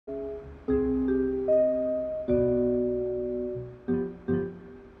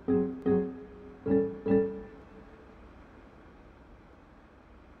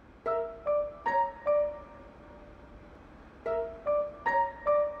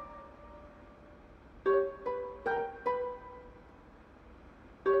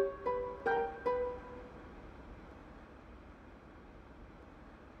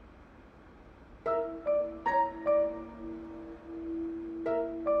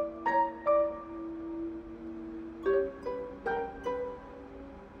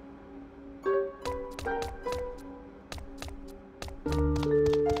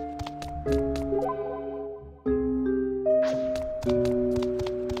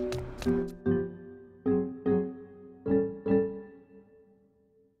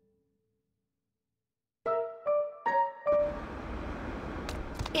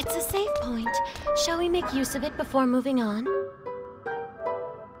It's a safe point. Shall we make use of it before moving on?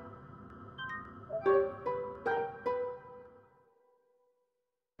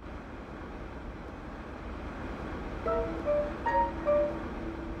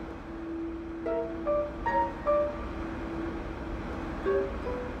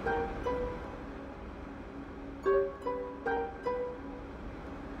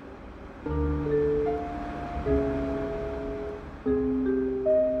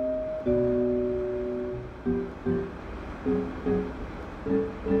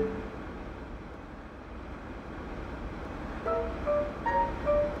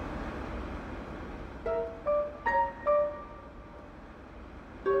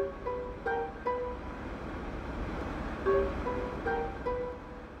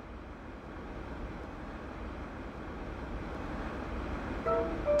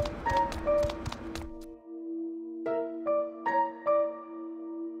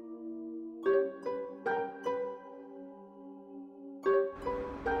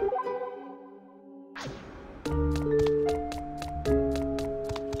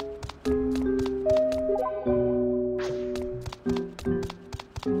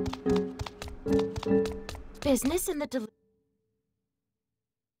 Business in the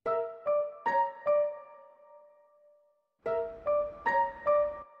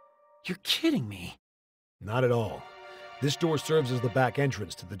You're kidding me. Not at all. This door serves as the back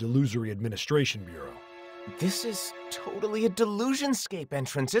entrance to the Delusory Administration Bureau. This is totally a Delusionscape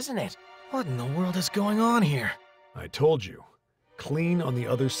entrance, isn't it? What in the world is going on here? I told you. Clean on the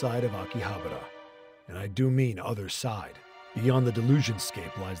other side of Akihabara. And I do mean other side. Beyond the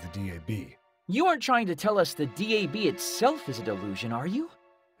Delusionscape lies the DAB. You aren't trying to tell us the DAB itself is a delusion, are you?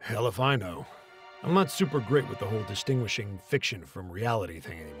 Hell if I know. I'm not super great with the whole distinguishing fiction from reality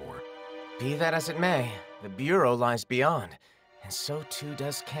thing anymore. Be that as it may, the Bureau lies beyond, and so too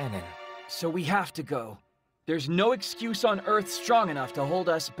does canon. So we have to go. There's no excuse on Earth strong enough to hold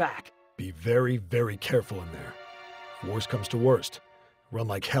us back. Be very, very careful in there. If worst comes to worst, run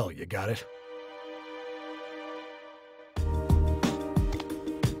like hell, you got it?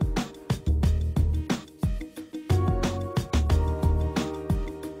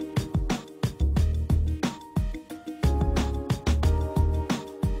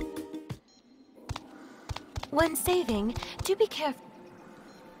 When saving, do be careful.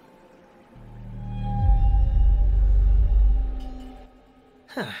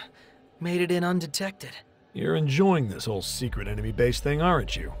 Huh. Made it in undetected. You're enjoying this whole secret enemy base thing,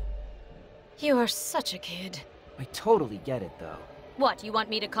 aren't you? You are such a kid. I totally get it, though. What, you want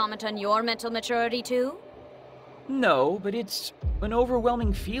me to comment on your mental maturity, too? No, but it's an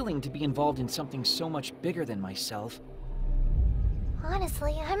overwhelming feeling to be involved in something so much bigger than myself.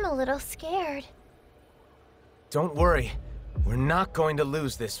 Honestly, I'm a little scared. Don't worry. We're not going to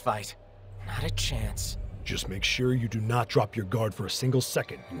lose this fight. Not a chance. Just make sure you do not drop your guard for a single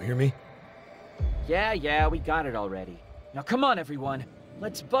second, you hear me? Yeah, we got it already. Now come on, everyone.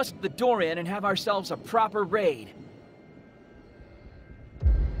 Let's bust the door in and have ourselves a proper raid.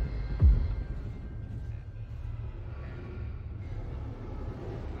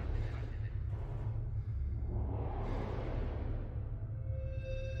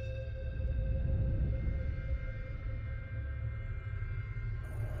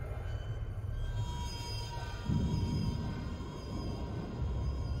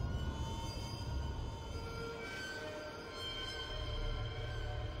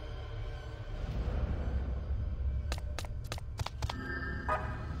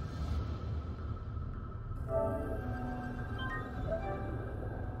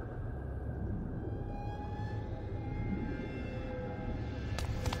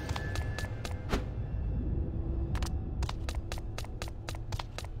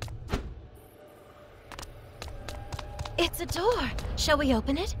 It's a door. Shall we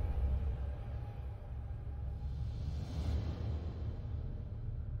open it?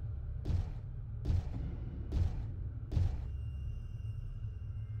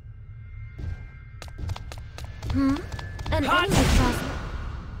 An enemy present.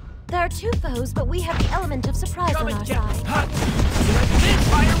 There are two foes, but we have the element of surprise on our side.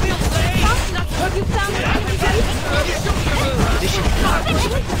 Have you found the enemy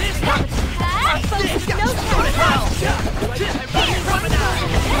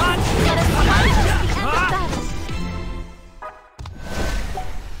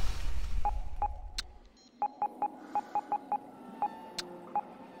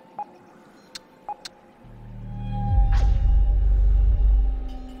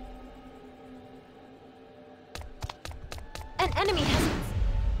An enemy has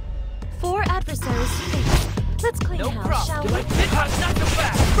 4 adversaries to face. Let's clean No house, problem. shall You we? like this? Not so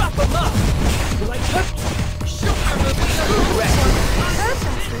fast. Drop them up. You like this? Shoot your movie.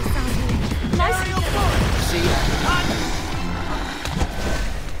 Perfectly sounding. Nice and good. See ya.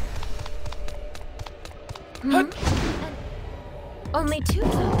 Hot. Only 2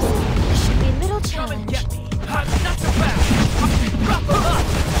 folks. This should be a little Come and challenge. get me. Hot. Not so fast. Drop them up.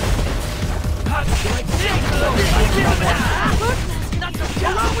 Hot. You like this? Not so fast.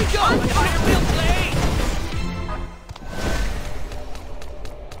 Along we go. Fire wheel blade.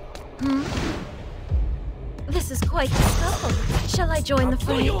 This is quite the scuffle. Shall I join the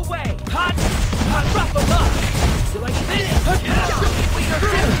Pull fray? you away. Hot. Hot. Drop them up. You like this?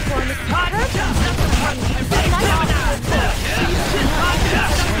 Hot.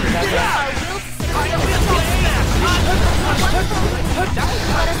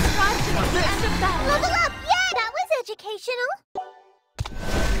 Level up! Yeah, that was educational!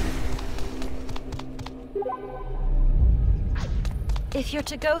 If you're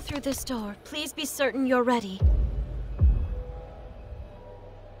to go through this door, please be certain you're ready.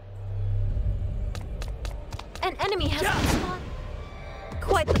 An enemy has been spotted.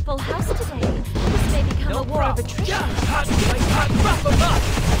 Quite the full house today. This may become a war of attrition. Hot. You like hot. Drop them up.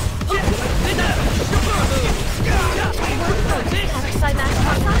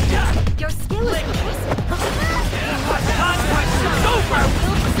 Your skill is impressive.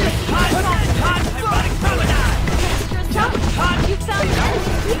 You found the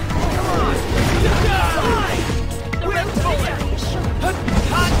enemy. The road to victory is short.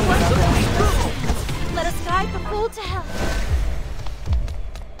 Let us guide the fool to hell.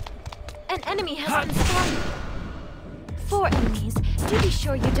 An enemy has been spotted. 4 enemies. Do be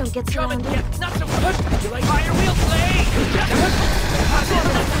sure you don't get Come and surrounded. get. Not so fast. You like fire wheel blade. Go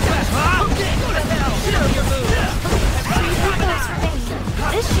to hell. Show your move.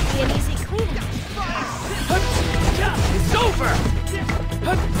 This should be an easy cleanup. It's over.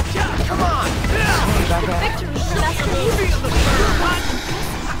 Come on. Victory is the best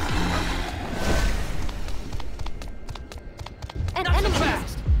An Not so enemy has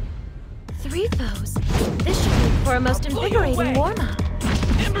fast. 3 foes. This should make for a most I'll pull you invigorating away. warm-up.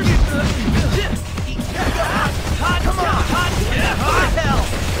 Hot. Come on. Hot. Hot hell.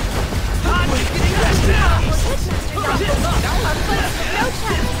 Hot. No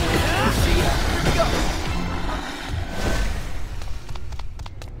chance.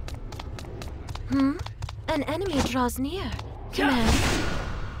 An enemy draws near. Command.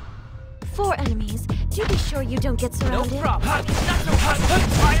 4 enemies. Do be sure you don't get No surrounded. problem. Hot. Not so hot.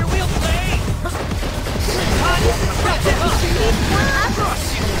 Fire wheel blade. Hot.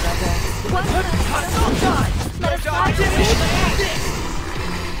 One foe. Let us guide the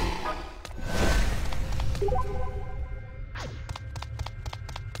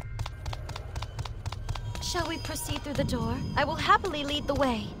Shall we proceed through the door? I will happily lead the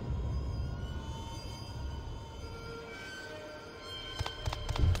way.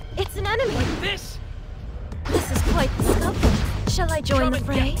 It's an enemy! This. This is quite the scuffle. Shall I join Come the and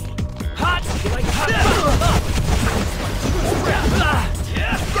fray? get me. Hot. You like hot. Be careful!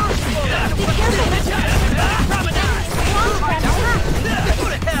 Strong for attack! Go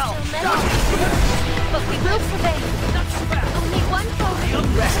to hell. But we will prevail. Not so fast. Only one foe.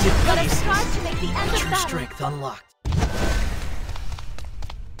 Rest in Let us peace. strive to make the end of True battle. strength unlocked.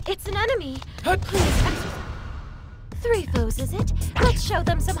 It's an enemy. Please exercise. 3 foes, is it? Let's show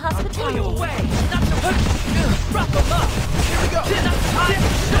them some Pull you hospitality. away. Not so fast. Drop them up. Here we go. Not so hot.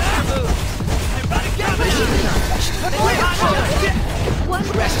 Move. I'm about to get One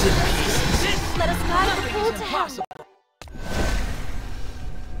Rest in peace. Let us guide the fool to hell.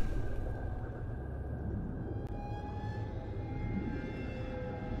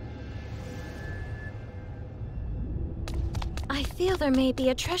 I feel there may be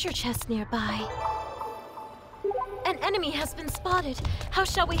a treasure chest nearby. An enemy has been spotted. How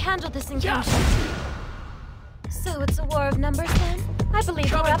shall we handle this encounter? So it's a war of numbers then? I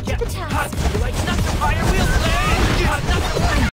believe we're up to the task. You like nuts or fire wheel